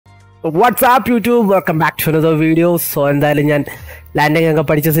What's up YouTube? Welcome back to another video. So എന്തായാലും ഞാൻ landing ഒക്കെ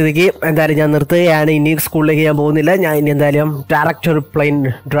പഠിച്ച സ്ഥിതിക്ക് എന്തായാലും ഞാൻ നിർത്തുകയാണ്. ഇനി സ്കൂളിലേക്ക് ഞാൻ പോകുന്നില്ല. ഞാൻ ഇനി എന്തായാലും ഡയറക്റ്റ് ഒരു പ്ലെയിൻ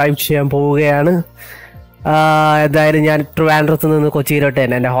ഡ്രൈവ് ചെയ്യാൻ പോവുകയാണ്. എന്തായാലും ഞാൻ ട്രിവാൻഡ്രത്ത് നിന്ന് കൊച്ചിയിലോട്ട്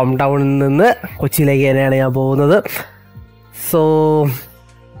തന്നെ എൻ്റെ ഹോം ടൗണിൽ നിന്ന് കൊച്ചിയിലേക്ക് തന്നെയാണ് ഞാൻ പോകുന്നത്. സോ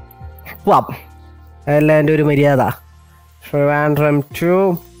എല്ലാം എൻ്റെ ഒരു മര്യാദ. Trivandrum to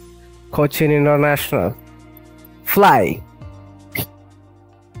Cochin international fly.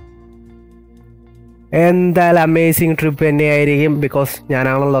 എന്തായാലും അമേസിങ് ട്രിപ്പ് തന്നെയായിരിക്കും, because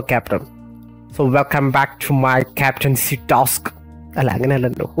ഞാനാണല്ലോ captain. So welcome back to my captaincy task. അല്ല,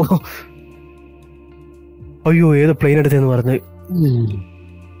 അങ്ങനെയല്ലല്ലോ. അയ്യോ, ഏത് പ്ലെയിൻ എടുത്തെന്ന് പറഞ്ഞു.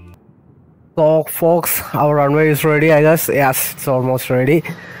 So Fox, our runway is ready. I guess yes, it's almost ready.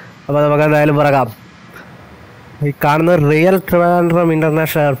 അപ്പോൾ നമുക്ക് എന്തായാലും പറക്കാം. ഈ കാണുന്നത് റിയൽ ട്രിവാൻഡ്രം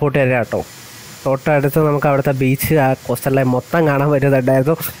ഇൻ്റർനാഷണൽ എയർപോർട്ട് തന്നെ കേട്ടോ. തൊട്ടടുത്ത് നമുക്ക് അവിടുത്തെ ബീച്ച്, ആ കോസ്റ്റൽ ലൈൻ മൊത്തം കാണാൻ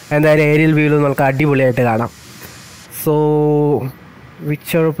പറ്റുന്നുണ്ടായിരുന്നു. എന്തായാലും ഏരിയൽ വ്യൂവിൽ നമുക്ക് അടിപൊളിയായിട്ട് കാണാം. So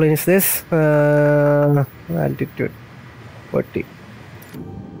which airplane is this? Altitude 40.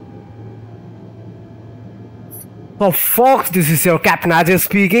 So folks, this is your Captain Ajay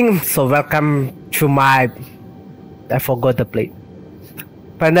speaking. So welcome to my... I forgot the plane.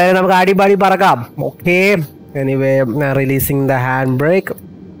 അപ്പോൾ എന്തായാലും നമുക്ക് അടിപൊളി പറക്കാം. Okay, anyway releasing the hand brake,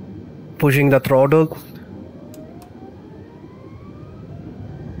 pushing the throttle.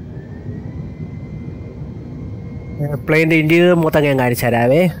 പ്ലെയിൻ്റെ interior മൊത്തം ഞാൻ കാണിച്ചു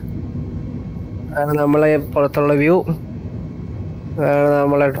തരാവേ. അതാണ് നമ്മളെ പുറത്തുള്ള വ്യൂ, അതാണ്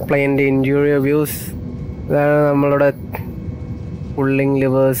നമ്മളെ പ്ലെയിൻ്റെ ഇൻറ്റീരിയർ വ്യൂസ്, ഇതാണ് നമ്മളുടെ pulling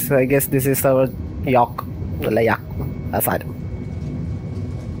levers. I guess this is our yoke, അല്ല യാക്ക് ആ സാധനം.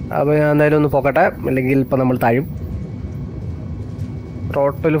 അപ്പോൾ ഞാൻ എന്തായാലും ഒന്ന് പോക്കട്ടെ, അല്ലെങ്കിൽ ഇപ്പം നമ്മൾ താഴും.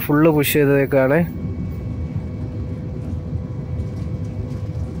 Total full push ചെയ്തേക്കാണ്.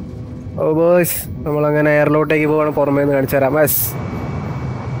 ഓ ബോയ്സ്, നമ്മളങ്ങനെ എയറിലോട്ടേക്ക് പോവാണ്. പുറമേ നിന്ന് കാണിച്ചു തരാം. ബസ്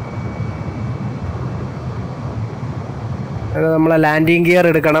നമ്മളെ ലാൻഡിങ് ഗിയർ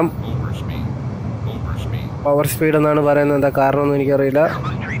എടുക്കണം. പവർ സ്പീഡ് എന്നാണ് പറയുന്നത്, എന്താ കാരണമൊന്നും എനിക്കറിയില്ല.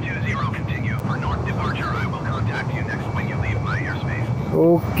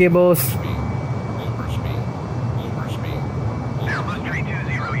 ഓക്കെ ബോസ്,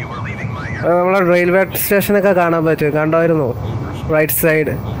 നമ്മളെ റെയിൽവേ സ്റ്റേഷനൊക്കെ കാണാൻ പറ്റും. കണ്ടായിരുന്നു റൈറ്റ്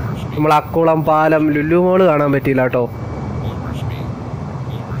സൈഡ് നമ്മൾ അക്കുളം പാലം, ലുലു മോള് കാണാൻ പറ്റിയില്ല കേട്ടോ.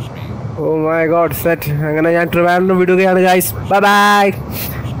 Oh my God, set. അങ്ങനെ ഞാൻ ട്രിവാൻഡ്രം വിടുകയാണ് ഗൈസ്. Bye bye.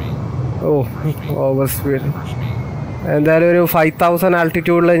 ഓ ഓവർ സ്പീഡ്. എന്തായാലും ഒരു 5000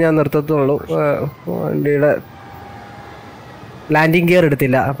 ആൾട്ടിറ്റ്യൂഡിൽ ഞാൻ നിർത്തത്തുള്ളൂ. വണ്ടിയുടെ ലാൻഡിങ് ഗിയർ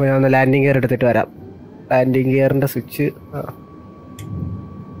എടുത്തില്ല, അപ്പോൾ ഞാൻ ഒന്ന് ലാൻഡിങ് ഗിയർ എടുത്തിട്ട് വരാം. ലാൻഡിങ് ഗിയറിൻ്റെ സ്വിച്ച്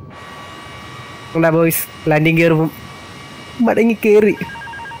ഉണ്ടാ ബോയ്സ്. ലാൻഡിങ് ഗിയർ മടങ്ങി കയറി.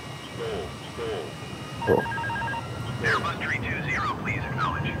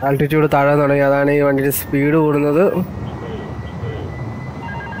 ആൾട്ടിറ്റ്യൂഡ് താഴാൻ തുടങ്ങി, അതാണ് ഈ വണ്ടിയുടെ സ്പീഡ് കൂടുന്നത്.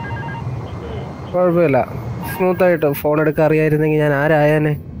 കുഴപ്പമില്ല, സ്മൂത്തായിട്ട്. ഫോൺ എടുക്കാൻ അറിയായിരുന്നെങ്കിൽ ഞാൻ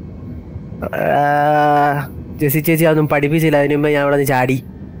ആരായാനെ. ജെസി ചേച്ചി അതൊന്നും പഠിപ്പിച്ചില്ല. അതിന് മുമ്പ് ഞാൻ അവിടെ നിന്ന് ചാടി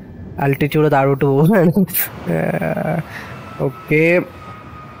ആൾട്ടിറ്റ്യൂഡ് താഴോട്ട് പോവുകയാണ്. Okay,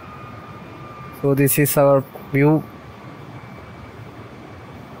 so this is our view.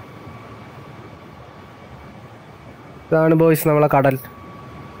 ഇതാണ് ബോയ്സ് നമ്മളെ കടൽ.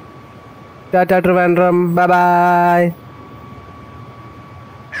 Tata Trivandrum, bye bye.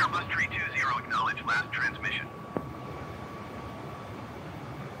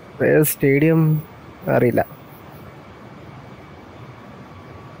 Stadium അറിയില്ല.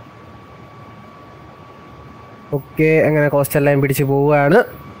 ഓക്കെ, അങ്ങനെ കോസ്റ്റൽ ലൈൻ പിടിച്ച് പോവുകയാണ്.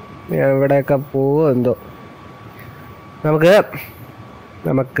 ഞാൻ ഇവിടെയൊക്കെ പോവോ എന്തോ. നമുക്ക്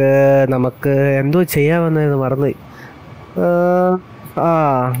എന്തോ ചെയ്യാമെന്നായിരുന്നു, മറന്നുപോയി.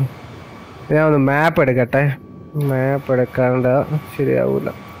 ഞാൻ ഒന്ന് മാപ്പ് എടുക്കട്ടെ. മാപ്പ് എടുക്കാണ്ട് ശരിയാവൂല.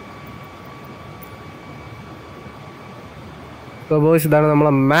 സോ ബോയ്സ്, ഇതാണ്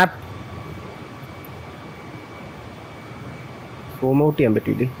നമ്മളെ മാപ്പ്. സൂം ഔട്ട് ചെയ്യാൻ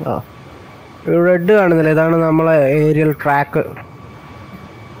പറ്റില്ലേ? റെഡ് കാണുന്നില്ല, ഇതാണ് നമ്മളെ ഏരിയൽ ട്രാക്ക്.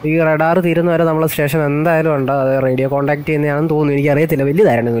 ഈ റഡാർ തീരുന്നവരെ നമ്മളെ സ്റ്റേഷൻ എന്തായാലും ഉണ്ട്. അത് റേഡിയോ കോൺടാക്ട് ചെയ്യുന്നതാണെന്ന് തോന്നുന്നു, എനിക്കറിയത്തില്ല, വലിയ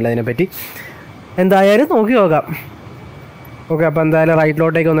ധാരണയൊന്നുമില്ല അതിനെപ്പറ്റി. എന്തായാലും നോക്കി നോക്കാം. ഓക്കെ, അപ്പോൾ എന്തായാലും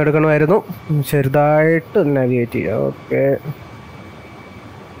റൈറ്റിലോട്ടേക്ക് ഒന്ന് എടുക്കണമായിരുന്നു, ചെറുതായിട്ട് നാവിഗേറ്റ് ചെയ്യുക. ഓക്കെ,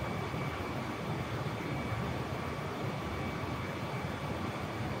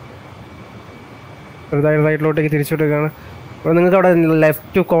 ചെറുതായിട്ട് റൈറ്റിലോട്ടേക്ക് തിരിച്ചെടുക്കുകയാണ്. അപ്പോൾ നിങ്ങൾക്ക് അവിടെ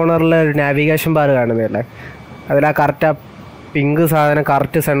ലെഫ്റ്റ് കോർണറിൽ ഒരു നാവിഗേഷൻ ബാർ കാണുന്നില്ലേ, അതിലാ കറക്റ്റ് ആ പിങ്ക് സാധനം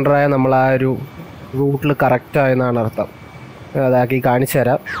കറക്റ്റ് സെൻറ്ററായ നമ്മൾ ആ ഒരു റൂട്ടിൽ കറക്റ്റായെന്നാണ് അർത്ഥം. അതാക്കി കാണിച്ചു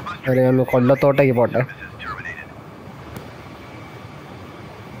തരാം. അതിന് ഞാൻ കൊല്ലത്തോട്ടേക്ക് പോട്ടെ.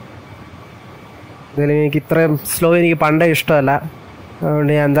 ഇതിൽ എനിക്ക് ഇത്രയും സ്ലോ എനിക്ക് പണ്ടേ ഇഷ്ടമല്ല,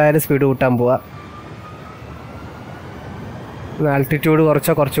 അതുകൊണ്ട് ഞാൻ എന്തായാലും സ്പീഡ് കൂട്ടാൻ പോവാം. ആൾട്ടിറ്റ്യൂഡ്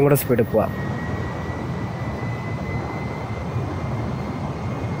കുറച്ചും കൂടെ സ്പീഡ് പോവാം.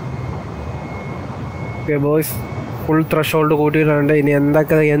 ഓക്കെ ബോയ്സ്, ഫുൾ ത്രഷോൾഡ് കൂട്ടിയിട്ടുണ്ട്. ഇനി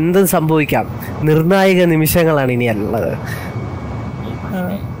എന്തും സംഭവിക്കാം. നിർണായക നിമിഷങ്ങളാണ് ഇനി ഉള്ളത്.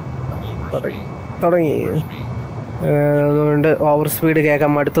 തുടങ്ങി. അതുകൊണ്ട് ഓവർ സ്പീഡ്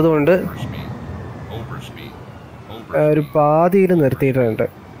കേൾക്കാൻ മടുത്തതുകൊണ്ട് ഒരു പാതിയിൽ നിർത്തിയിട്ടുണ്ട്.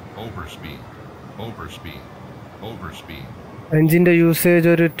 എൻജിൻ്റെ യൂസേജ്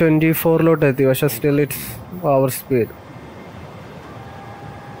ഒരു 24 എത്തി, പക്ഷെ സ്റ്റിൽ ഇറ്റ്സ് ഓവർ സ്പീഡ്.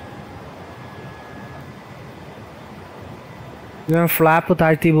 ഞാൻ ഫ്ലാപ്പ്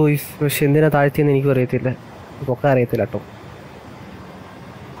താഴ്ത്തി പോയി, പക്ഷെ എന്തിനാ താഴ്ത്തിയെന്ന് എനിക്കും അറിയത്തില്ല, പൊക്ക അറിയത്തില്ല കേട്ടോ.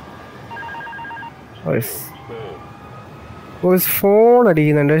 ഫോൺ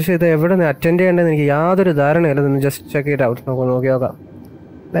അടിക്കുന്നുണ്ട്, പക്ഷെ ഇത് എവിടെ നിന്ന് അറ്റൻഡ് ചെയ്യേണ്ടതെന്ന് എനിക്ക് യാതൊരു ധാരണയില്ല. നിന്ന് ജസ്റ്റ് ചെക്ക് ഇറ്റ് ഔട്ട്. നമുക്ക് നോക്കി നോക്കാം.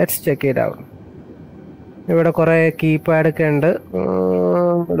 Let's check it out. ഇവിടെ കുറേ കീപാഡൊക്കെ ഉണ്ട്.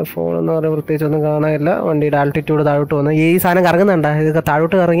 ഇവിടെ ഫോണെന്ന് പറയുക പ്രത്യേകിച്ചൊന്നും കാണാനില്ല. വണ്ടിയുടെ ആൾട്ടിറ്റ്യൂഡ് താഴോട്ട് വന്ന് ഈ സാധനം കറങ്ങുന്നുണ്ട്. ഇതൊക്കെ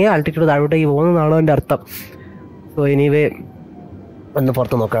താഴോട്ട് കറങ്ങി ആൾട്ടിറ്റ്യൂഡ് താഴോട്ടേക്ക് പോകുന്നതാണോ എൻ്റെ അർത്ഥം. സോ എനിവേ ഒന്ന്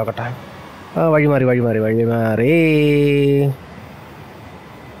പുറത്ത് നോക്കാം നോക്കട്ടെ. വഴി മാറി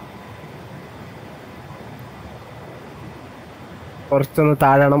കുറച്ചൊന്ന്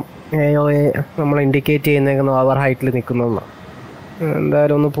താഴണം. നമ്മൾ ഇൻഡിക്കേറ്റ് ചെയ്യുന്നേക്കുന്ന ഓവർ ഹൈറ്റിൽ നിൽക്കുന്നതെന്നാണ്.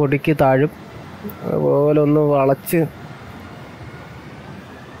 എന്തായാലും ഒന്ന് പൊടിക്ക് താഴും. അതുപോലെ ഒന്ന് വളച്ച്.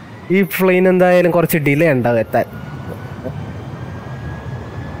 ഈ പ്ലെയിൻ എന്തായാലും കുറച്ച് ഡിലേ ഉണ്ടാവും എത്താൻ.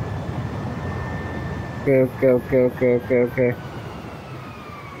 ഓക്കെ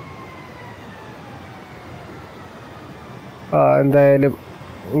എന്തായാലും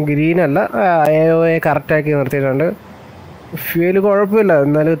ഗ്രീനല്ല, AOA കറക്റ്റാക്കി നിർത്തിയിട്ടുണ്ട്. ഫ്യൂല് കുഴപ്പമില്ല,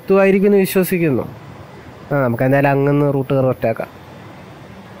 എന്നാലും എത്തുമായിരിക്കും എന്ന് വിശ്വസിക്കുന്നു. നമുക്ക് എന്തായാലും അങ്ങനെ റൂട്ട് കറക്റ്റാക്കാം.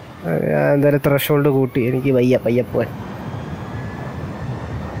 എന്തായാലും ത്രഷോൾഡ് കൂട്ടി. എനിക്ക് പയ്യെ പോവാൻ.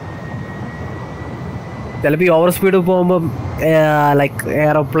 ചിലപ്പോൾ ഈ ഓവർ സ്പീഡ് പോകുമ്പം ലൈക്ക്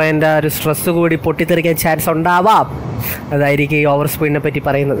എയറോപ്ലെയിൻ്റെ ഒരു സ്ട്രെസ് കൂടി പൊട്ടിത്തെറിക്കാൻ ചാൻസ് ഉണ്ടാവാം. അതായിരിക്കും ഈ ഓവർ സ്പീഡിനെ പറ്റി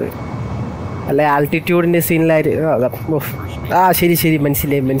പറയുന്നത്. അല്ലെ ആൾട്ടിറ്റ്യൂഡിൻ്റെ സീനിലായിരിക്കും. ശരി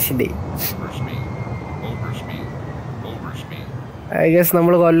മനസ്സിലായി. ഐ ഗസ്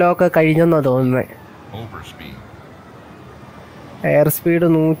നമ്മൾ കൊല്ലമൊക്കെ കഴിഞ്ഞെന്നാണ് തോന്നുന്നത്. Air speed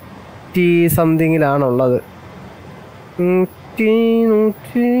 100 സംതിങ്ങിലാണുള്ളത്.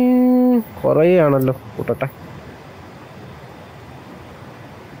 100 കുറേയാണല്ലോ. കൂട്ടട്ടെ.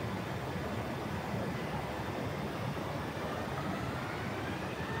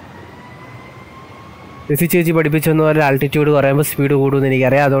 ചേച്ചി പഠിപ്പിച്ചെന്ന് പോലെ ആൾട്ടിറ്റ്യൂഡ് കുറയുമ്പോൾ സ്പീഡ് കൂടുമെന്ന്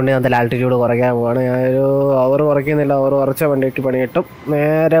എനിക്കറിയാം. അതുകൊണ്ട് ഞാൻ എന്തായാലും ആൾട്ടിറ്റ്യൂഡ് കുറയ്ക്കാൻ പോവാണ്. ഞാനൊരു അവർ കുറയ്ക്കുന്നില്ല. അവർ കുറച്ച വണ്ടിയിട്ട് പണി കിട്ടും.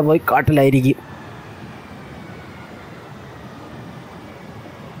 നേരെ പോയി കാട്ടിലായിരിക്കും.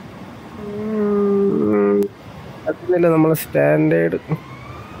 അതില്ല നമ്മളെ സ്റ്റാൻഡേർഡ്.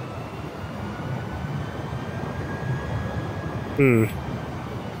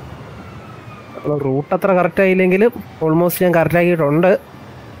 റൂട്ട് അത്ര കറക്റ്റ് ആയില്ലെങ്കിലും ഓൾമോസ്റ്റ് ഞാൻ കറക്റ്റാക്കിയിട്ടുണ്ട്.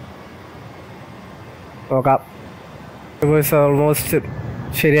 നോക്കാം. ഓൾമോസ്റ്റ്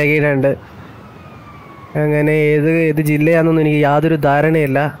ശരിയാക്കിയിട്ടുണ്ട്. അങ്ങനെ ഏത് ജില്ലയാണെന്നൊന്നും എനിക്ക് യാതൊരു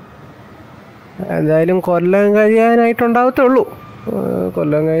ധാരണയില്ല. എന്തായാലും കൊല്ലം കഴിയാനായിട്ടുണ്ടാകത്തുള്ളൂ.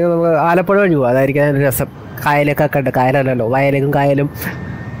 കൊല്ലം കഴിഞ്ഞ് നമുക്ക് ആലപ്പുഴ വഴി പോകാം. അതായിരിക്കും അതിൻ്റെ രസം. കായലൊക്കെ കണ്ട്, കായലല്ലല്ലോ, വയലും കായലും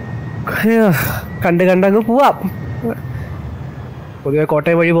കണ്ടങ്ങ് പോവാം. പൊതുവെ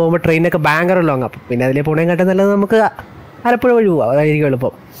കോട്ടയം വഴി പോകുമ്പോൾ ട്രെയിനൊക്കെ ഭയങ്കര ലോങ്. അപ്പം പിന്നെ അതിലെ പോണേം കാട്ടും നല്ലത് നമുക്ക് ആലപ്പുഴ വഴി പോവാം. അതായിരിക്കും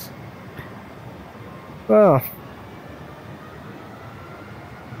എളുപ്പം.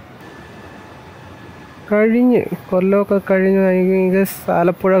 കഴിഞ്ഞ് കൊല്ലമൊക്കെ കഴിഞ്ഞ്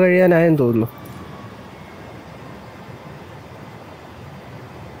ആലപ്പുഴ കഴിയാനായെന്ന് തോന്നുന്നു.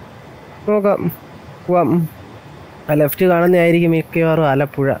 നോക്കാം, പോവാം. ആ ലെഫ്റ്റ് കാണുന്നതായിരിക്കും മിക്കവാറും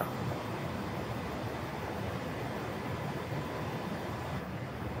ആലപ്പുഴ.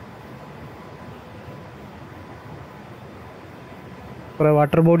 കുറേ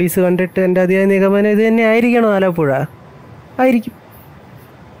വാട്ടർ ബോഡീസ് കണ്ടിട്ട് എൻ്റെ അതിയായ നിഗമനം ഇത് തന്നെ ആയിരിക്കണോ ആലപ്പുഴ? ആയിരിക്കും.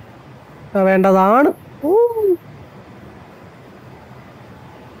 വേണ്ടതാണ്.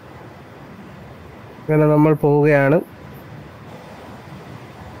 അങ്ങനെ നമ്മൾ പോവുകയാണ്.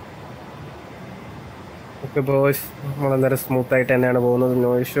 ഓക്കെ ബോയ്സ്, നമ്മളെന്തായാലും സ്മൂത്തായിട്ട് തന്നെയാണ് പോകുന്നത്.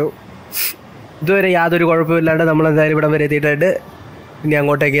 No issue. ഇതുവരെ യാതൊരു കുഴപ്പമില്ലാണ്ട് നമ്മളെന്തായാലും ഇവിടം വരെ എത്തിയിട്ടുണ്ട്. ഇനി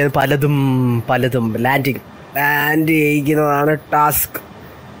അങ്ങോട്ടേക്ക് പലതും ലാൻഡ് ചെയ്യിക്കുന്നതാണ് ടാസ്ക്.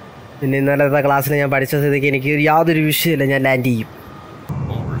 പിന്നെ ഇന്നലത്തെ ക്ലാസ്സിൽ ഞാൻ പഠിച്ച സ്ഥിതിക്ക് എനിക്ക് യാതൊരു വിഷയമില്ല, ഞാൻ ലാൻഡ് ചെയ്യും.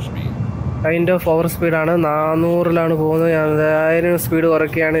 കൈൻഡ് ഓഫ് ഓവർ സ്പീഡാണ്, 400-ലാണ് പോകുന്നത്. ഞാൻ എന്തായാലും സ്പീഡ്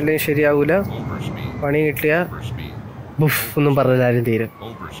കുറയ്ക്കുകയാണെങ്കിൽ ശരിയാവൂല. പണി കിട്ടിയ ബുഫ് ഒന്നും പറഞ്ഞാലും തീരും.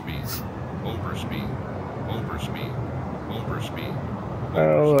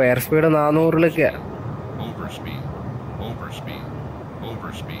 Air speed 400-ലൊക്കെയാണ്.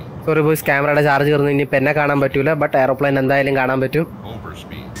 സോറി ബോയ്സ്, ക്യാമറയുടെ ചാർജ് കയറുന്നു. ഇനിയിപ്പോൾ എന്നെ കാണാൻ പറ്റൂല, ബട്ട് എയർപ്ലെയിൻ എന്തായാലും കാണാൻ പറ്റും.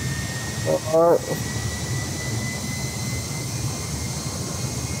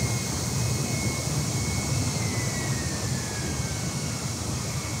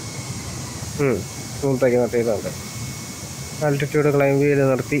 സ്മൂത്താക്കി നിർത്തിയിട്ടുണ്ട്. ആൾട്ടിറ്റ്യൂഡ് ക്ലൈംബ് ചെയ്ത്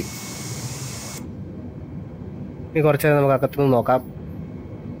നിർത്തി. ഇനി കുറച്ച് നേരം നമുക്ക് അകത്തുനിന്ന് നോക്കാം.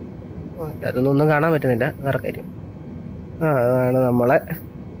 അതൊന്നും കാണാൻ പറ്റുന്നില്ല, വേറെ കാര്യം. അതാണ് നമ്മളെ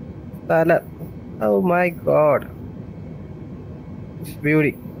സ്ഥലം. Oh my God,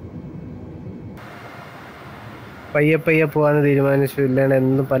 beauty. പയ്യെ പയ്യെ പോകാമെന്ന് തീരുമാനിച്ചു. ഇല്ലാണ്ട്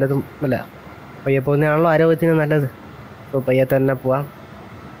എന്നും പലതും അല്ല, പയ്യെ പോകുന്നതാണല്ലോ ആരോഗ്യത്തിന് നല്ലത്. അപ്പോൾ പയ്യെ തന്നെ പോവാം.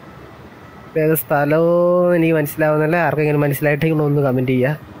 ഏത് സ്ഥലവും എനിക്ക് മനസ്സിലാവുന്നില്ല. ആർക്കെങ്കിലും മനസ്സിലായിട്ടെങ്കിലും ഒന്ന് കമൻറ്റ്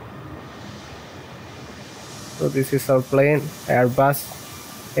ചെയ്യുക. So this is our plain Airbus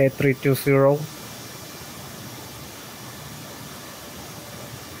A320.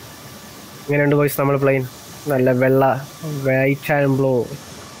 ഇങ്ങനെയുണ്ട് ബോയ്സ് നമ്മൾ പ്ലെയിൻ. നല്ല വെള്ള, white and blue,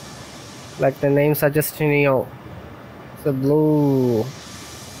 like the name സജസ്റ്റിനിയോ, blue.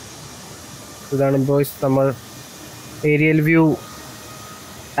 ഇതാണ് ബോയ്സ് നമ്മൾ ഏരിയൽ വ്യൂ.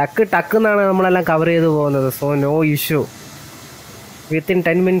 ടക്ക് എന്നാണ് നമ്മളെല്ലാം കവർ ചെയ്ത് പോകുന്നത്. So no issue. Within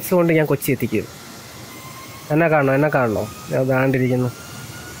 10 minutes കൊണ്ട് ഞാൻ കൊച്ചി എത്തിക്കും. എന്നെ കാണണോ? ഞാൻ ദാണ്ടിരിക്കുന്നു.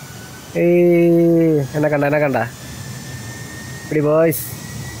 എന്നെ കണ്ട ഇടി ബോയ്സ്.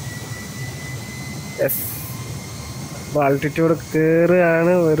 യെസ്, ആൾട്ടിറ്റ്യൂഡ്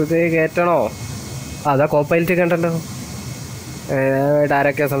കയറുകയാണ്. വെറുതെ കയറ്റണോ? അതാ കോപ്പൈലറ്റ് കണ്ടല്ലോ.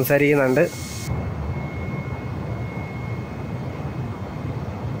 ആരൊക്കെ സംസാരിക്കുന്നുണ്ട്.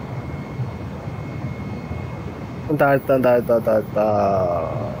 താഴ്ത്താ.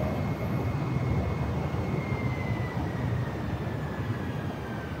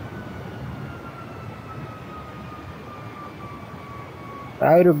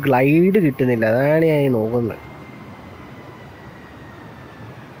 ആ ഒരു ഗ്ലൈഡ് കിട്ടുന്നില്ല, അതാണ് ഞാൻ നോക്കുന്നത്.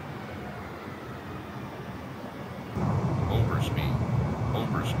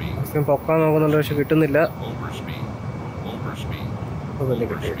 പൊക്കാൻ നോക്കുന്നുണ്ട്, പക്ഷെ കിട്ടുന്നില്ല.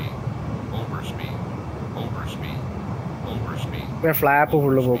 ഫ്ലാപ്പ്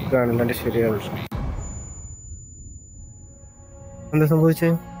ഫുള്ള് പൊക്കുകയാണ്, എൻ്റെ ശരിയാവും. എന്താ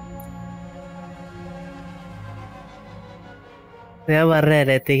സംഭവിച്ചത്? ഞാൻ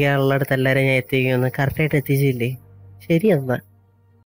പറഞ്ഞല്ലേ, എത്തിക്കാനുള്ളിടത്ത് എല്ലാവരും ഞാൻ എത്തിക്കുമെന്ന്. കറക്റ്റായിട്ട് എത്തിച്ചില്ലേ? ശരി എന്നാ.